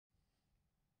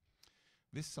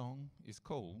This song is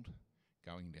called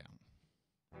Going Down.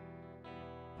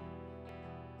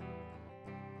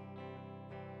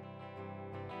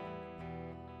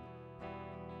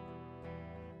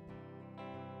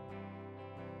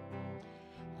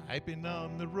 I've been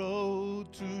on the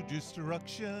road to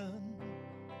destruction.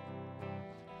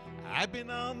 I've been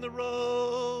on the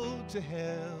road to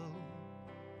hell.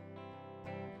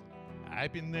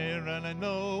 I've been there and I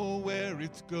know where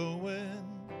it's going.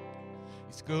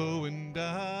 It's going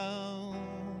down.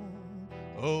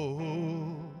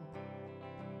 Oh,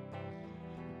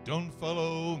 don't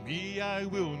follow me, I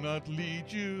will not lead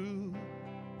you.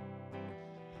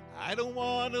 I don't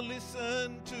want to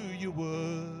listen to your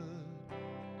word.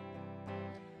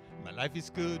 My life is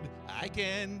good, I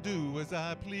can do as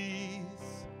I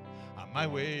please. On my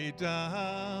way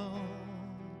down,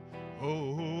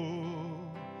 oh,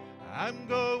 I'm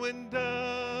going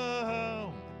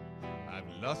down. I've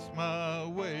lost my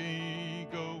way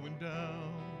going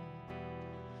down.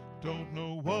 Don't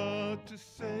know what to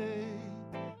say,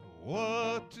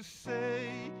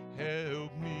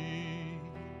 help me,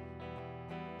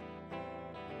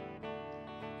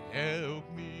 help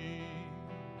me.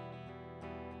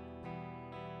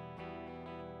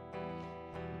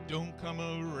 Don't come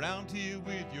around here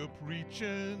with your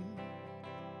preaching.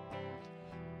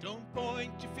 Don't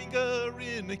point your finger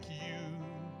in accuse.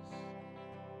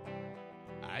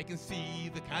 I can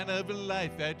see the kind of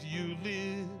life that you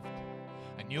lived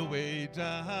and your way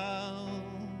down.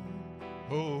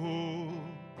 Oh,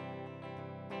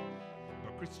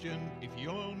 but Christian, if you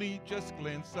only just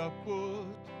glance upward,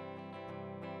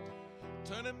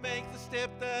 turn and make the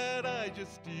step that I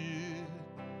just did,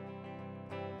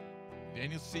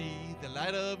 then you'll see the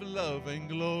light of love and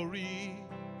glory,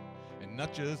 and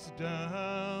not just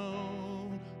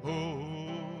down.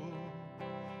 Oh,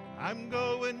 I'm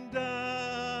going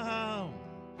down.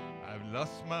 I've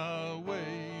lost my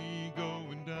way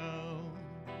going down.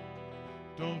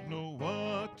 Don't know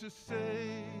what to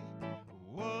say,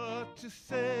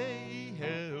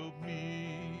 help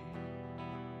me,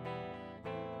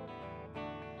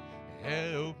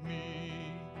 help me.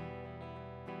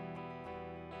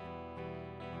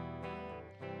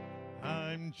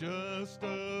 I'm just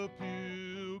a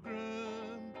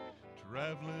pilgrim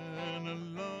traveling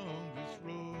along this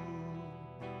road.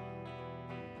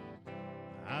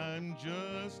 I'm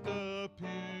just a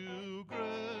pilgrim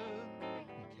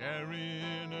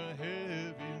carrying a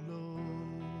heavy load.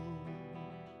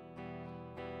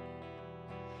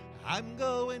 I'm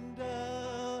going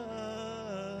down.